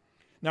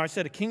 Now I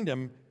said a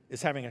kingdom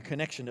is having a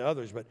connection to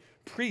others, but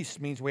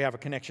priest means we have a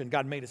connection.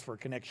 God made us for a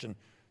connection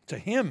to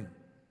him.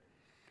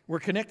 We're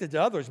connected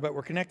to others, but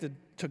we're connected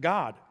to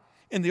God.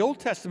 In the Old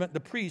Testament, the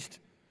priest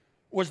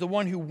was the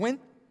one who went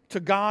to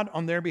God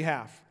on their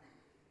behalf.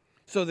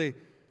 So the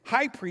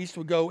high priest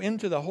would go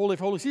into the Holy of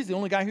Holies. He's the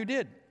only guy who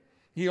did.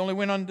 He only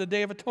went on the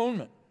Day of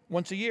Atonement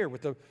once a year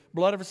with the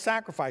blood of a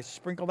sacrifice,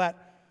 sprinkle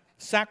that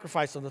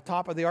sacrifice on the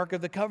top of the Ark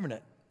of the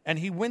Covenant. And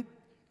he went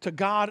to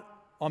God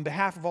on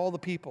behalf of all the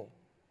people.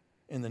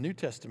 In the New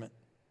Testament,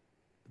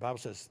 the Bible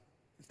says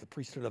it's the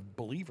priesthood of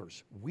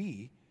believers.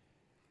 We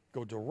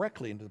go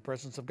directly into the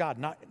presence of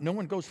God. No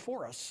one goes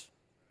for us.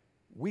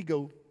 We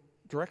go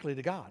directly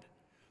to God.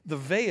 The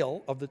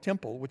veil of the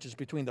temple, which is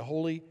between the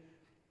holy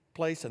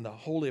place and the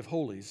Holy of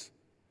Holies,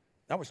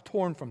 that was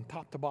torn from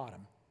top to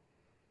bottom.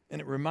 And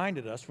it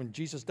reminded us when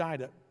Jesus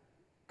died, that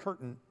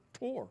curtain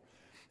tore.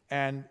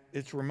 And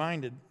we're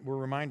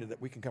reminded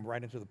that we can come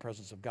right into the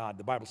presence of God.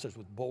 The Bible says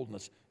with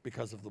boldness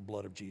because of the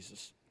blood of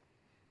Jesus.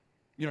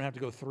 You don't have to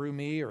go through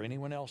me or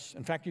anyone else.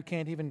 In fact, you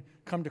can't even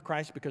come to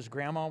Christ because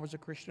grandma was a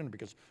Christian or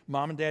because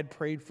mom and dad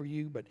prayed for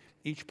you, but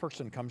each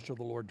person comes to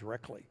the Lord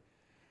directly.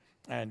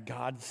 And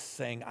God's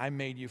saying, I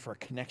made you for a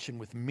connection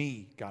with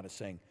me, God is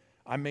saying.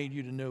 I made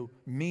you to know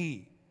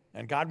me,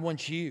 and God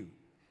wants you.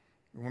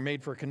 We're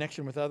made for a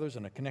connection with others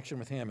and a connection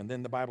with him. And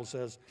then the Bible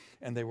says,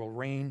 and they will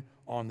reign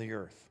on the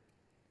earth.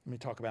 Let me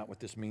talk about what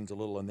this means a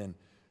little and then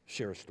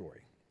share a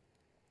story.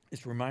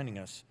 It's reminding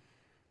us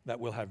that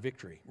we'll have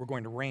victory. We're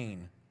going to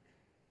reign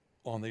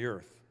on the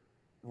earth.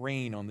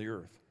 Reign on the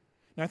earth.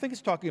 Now, I think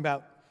it's talking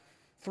about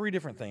three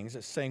different things.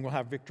 It's saying we'll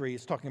have victory.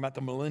 It's talking about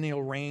the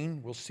millennial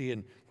reign. We'll see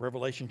in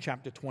Revelation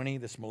chapter 20,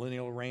 this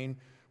millennial reign,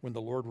 when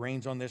the Lord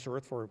reigns on this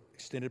earth for an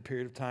extended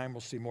period of time.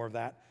 We'll see more of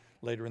that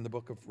later in the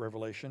book of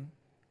Revelation.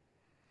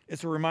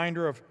 It's a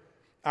reminder of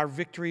our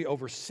victory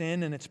over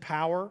sin and its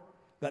power,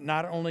 that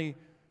not only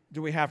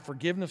do we have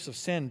forgiveness of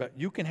sin, but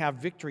you can have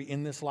victory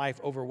in this life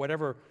over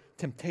whatever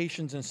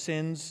temptations and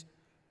sins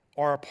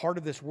are a part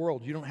of this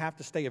world. You don't have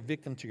to stay a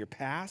victim to your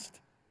past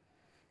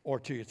or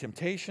to your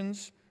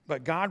temptations,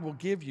 but God will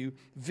give you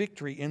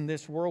victory in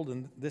this world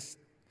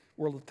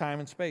world of time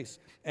and space.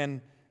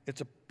 And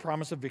it's a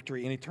promise of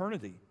victory in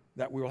eternity,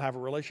 that we will have a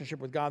relationship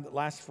with God that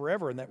lasts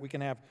forever and that we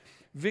can have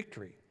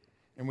victory.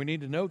 And we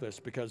need to know this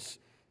because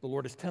the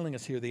Lord is telling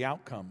us here the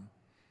outcome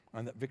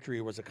and that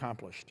victory was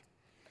accomplished.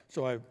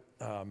 So I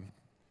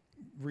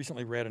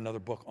recently read another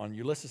book on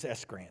Ulysses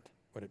S. Grant.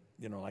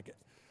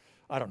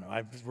 I don't know.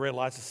 I've read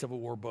lots of Civil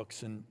War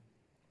books, and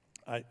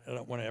I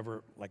don't want to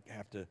ever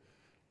have to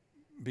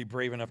be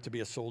brave enough to be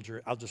a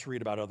soldier. I'll just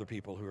read about other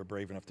people who are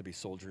brave enough to be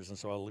soldiers, and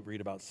so I'll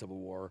read about Civil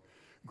War,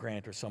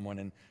 Grant or someone.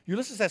 And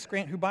Ulysses S.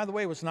 Grant, who, by the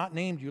way, was not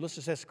named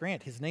Ulysses S.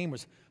 Grant. His name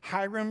was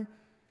Hiram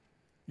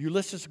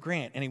Ulysses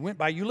Grant, and he went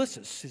by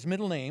Ulysses, his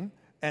middle name.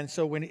 And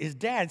so when his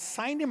dad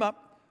signed him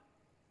up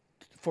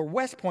for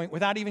West Point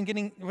without even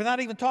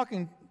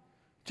talking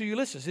to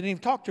Ulysses, he didn't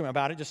even talk to him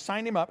about it, just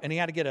signed him up, and he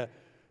had to get a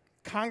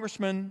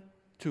congressman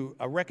to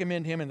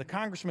recommend him, and the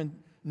congressman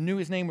knew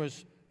his name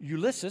was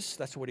Ulysses.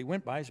 That's what he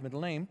went by, his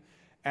middle name,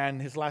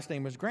 and his last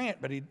name was Grant,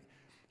 but he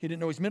didn't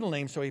know his middle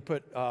name, so he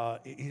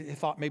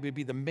thought maybe it'd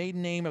be the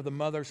maiden name of the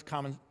mother's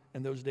common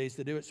in those days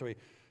to do it, so he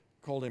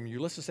called him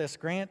Ulysses S.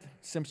 Grant.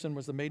 Simpson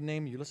was the maiden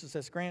name, Ulysses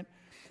S. Grant,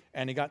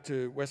 and he got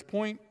to West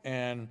Point,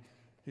 and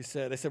they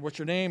said, what's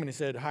your name? And he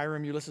said,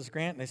 Hiram Ulysses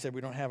Grant, and they said,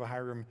 we don't have a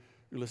Hiram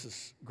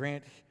Ulysses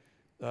Grant.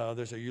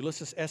 There's a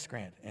Ulysses S.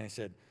 Grant, and he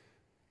said,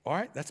 all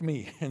right, that's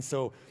me. And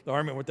so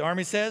what the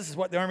Army says is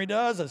what the Army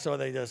does, and so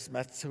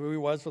that's who he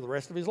was for the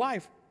rest of his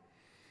life.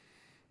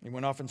 He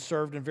went off and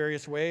served in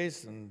various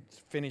ways and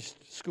finished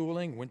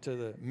schooling, went to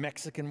the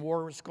Mexican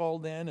War, it was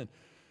called then, and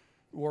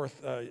war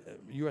with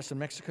U.S. and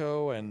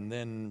Mexico, and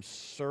then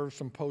served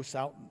some posts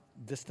out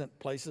in distant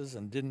places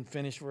and didn't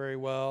finish very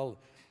well,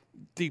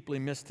 deeply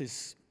missed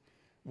his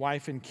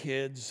wife and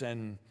kids,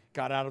 and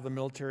got out of the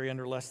military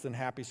under less than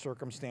happy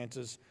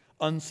circumstances,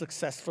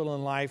 unsuccessful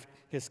in life.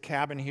 His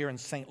cabin here in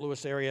St.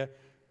 Louis area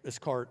is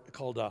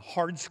called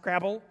Hard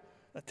Scrabble.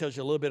 That tells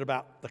you a little bit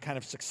about the kind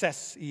of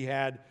success he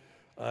had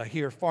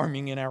here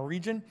farming in our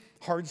region.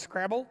 Hard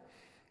Scrabble.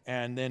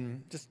 And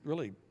then just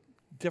really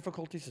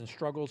difficulties and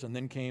struggles, and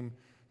then came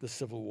the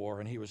Civil War,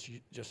 and he was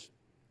just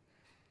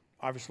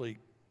obviously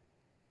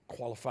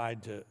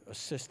qualified to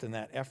assist in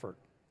that effort.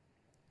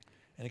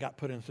 And he got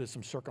put into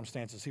some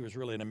circumstances. He was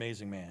really an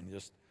amazing man.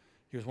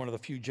 He was one of the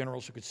few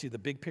generals who could see the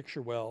big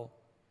picture well,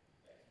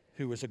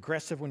 who was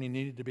aggressive when he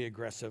needed to be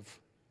aggressive,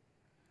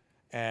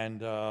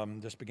 and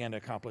just began to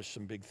accomplish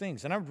some big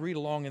things. And I would read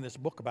along in this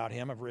book about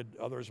him. I've read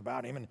others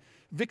about him. And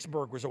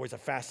Vicksburg was always a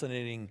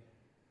fascinating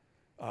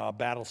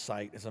battle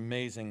site. It's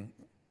amazing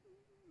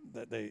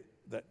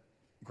that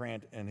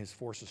Grant and his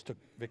forces took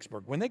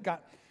Vicksburg. When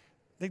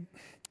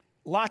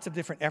lots of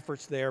different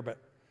efforts there, but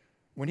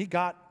when he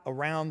got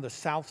around the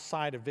south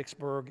side of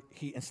Vicksburg,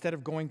 instead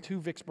of going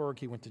to Vicksburg,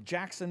 he went to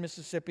Jackson,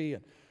 Mississippi,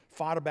 and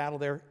fought a battle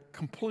there,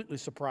 completely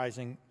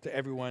surprising to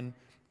everyone,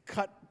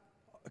 cut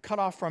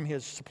off from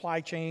his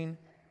supply chain.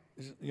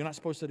 You're not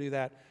supposed to do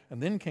that.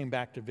 And then came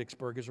back to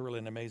Vicksburg. Is really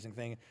an amazing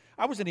thing.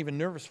 I wasn't even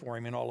nervous for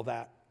him in all of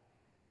that.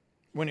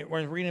 When I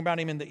was reading about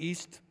him in the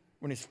East,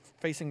 when he's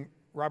facing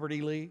Robert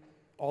E. Lee,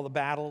 all the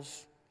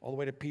battles, all the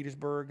way to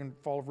Petersburg and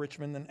fall of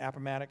Richmond and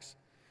Appomattox,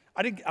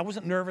 I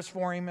wasn't nervous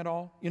for him at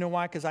all. You know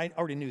why? Because I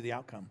already knew the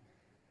outcome.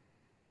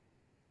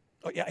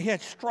 Oh, yeah, he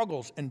had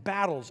struggles and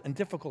battles and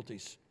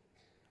difficulties,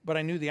 but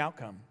I knew the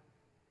outcome.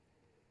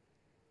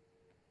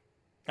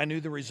 I knew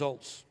the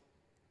results.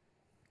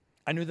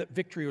 I knew that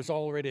victory was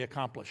already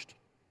accomplished.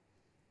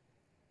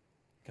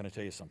 Can I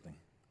tell you something?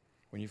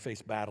 When you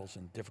face battles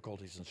and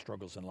difficulties and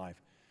struggles in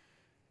life,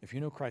 if you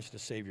know Christ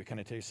as Savior, can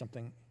I tell you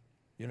something?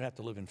 You don't have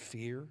to live in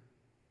fear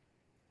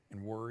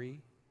and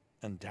worry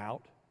and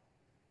doubt,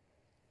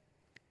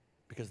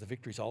 because the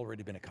victory's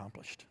already been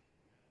accomplished.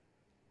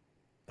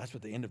 That's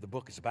what the end of the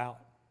book is about.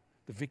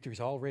 The victory's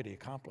already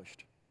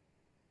accomplished.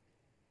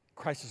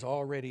 Christ has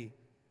already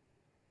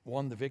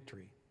won the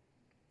victory.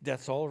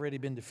 Death's already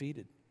been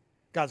defeated.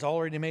 God's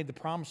already made the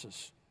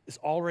promises. It's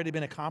already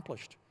been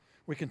accomplished.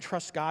 We can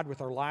trust God with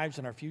our lives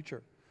and our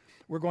future.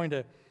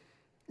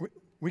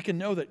 We can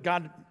know that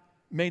God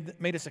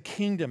made us a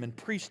kingdom and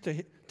priest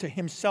to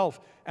himself,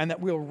 and that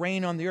we'll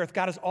reign on the earth.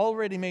 God has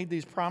already made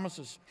these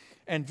promises,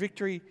 and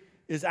victory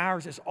is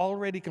ours. It's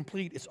already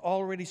complete. It's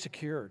already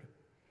secured.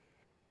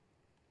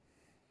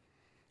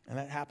 And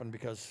that happened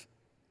because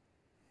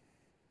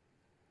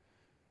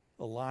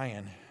a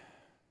lion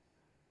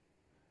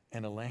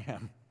and a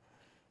lamb,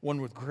 one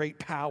with great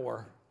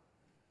power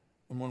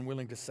and one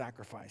willing to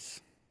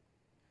sacrifice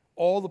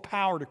all the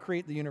power to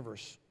create the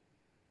universe,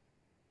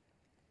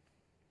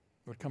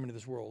 would come into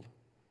this world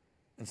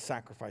and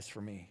sacrifice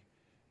for me.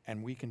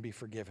 And we can be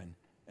forgiven,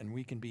 and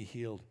we can be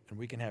healed, and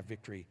we can have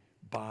victory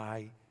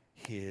by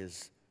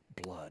his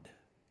blood.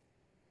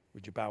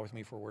 Would you bow with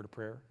me for a word of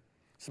prayer?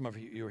 Some of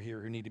you are here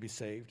who need to be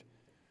saved,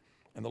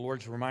 and the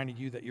Lord's reminded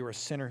you that you're a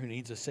sinner who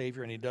needs a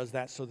Savior, and he does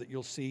that so that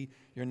you'll see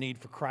your need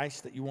for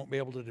Christ, that you won't be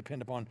able to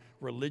depend upon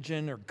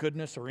religion or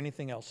goodness or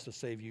anything else to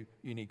save you.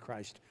 You need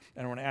Christ.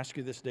 And I want to ask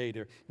you this day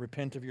to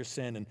repent of your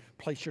sin and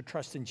place your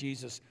trust in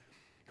Jesus,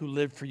 who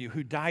lived for you,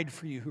 who died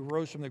for you, who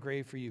rose from the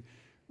grave for you.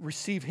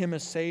 receive him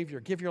as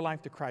Savior. Give your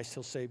life to Christ.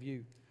 He'll save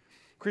you.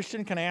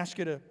 Christian, can I ask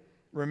you to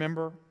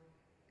remember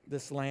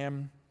this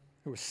Lamb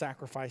who was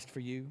sacrificed for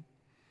you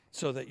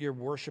so that your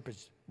worship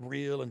is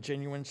real and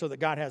genuine, so that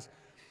God has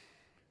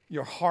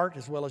your heart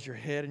as well as your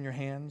head in your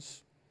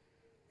hands?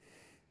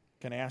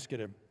 Can I ask you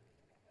to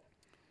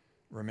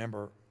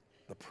remember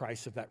the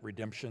price of that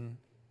redemption,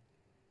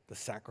 the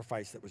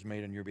sacrifice that was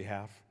made on your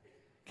behalf?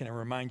 Can I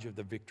remind you of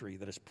the victory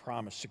that is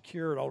promised,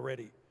 secured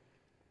already,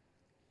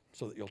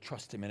 so that you'll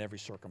trust him in every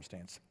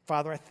circumstance?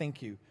 Father, I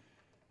thank you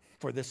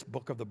for this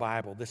book of the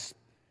Bible,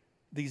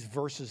 these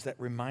verses that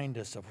remind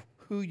us of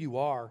who you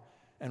are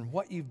and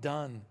what you've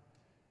done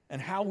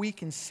and how we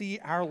can see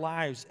our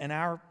lives and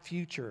our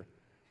future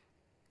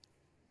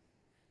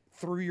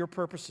through your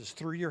purposes,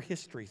 through your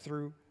history,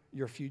 through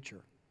your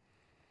future.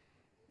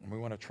 And we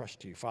want to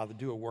trust you. Father,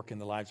 do a work in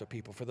the lives of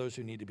people. For those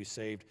who need to be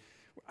saved,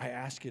 I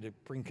ask you to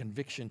bring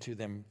conviction to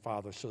them,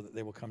 Father, so that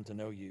they will come to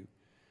know you.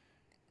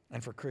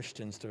 And for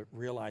Christians to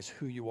realize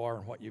who you are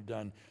and what you've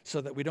done,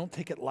 so that we don't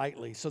take it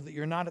lightly, so that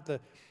you're not at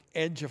the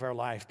edge of our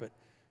life, but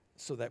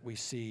so that we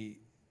see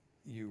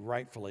you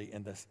rightfully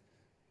in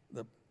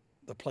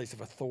the place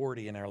of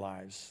authority in our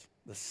lives,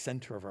 the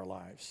center of our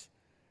lives,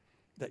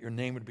 that your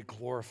name would be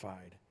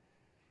glorified.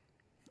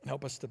 And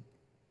help us to,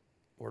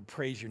 Lord,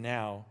 praise you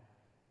now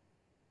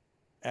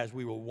as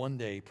we will one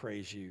day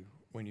praise you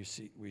when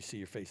we see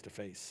you face to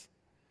face.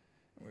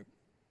 We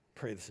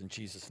pray this in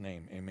Jesus'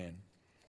 name. Amen.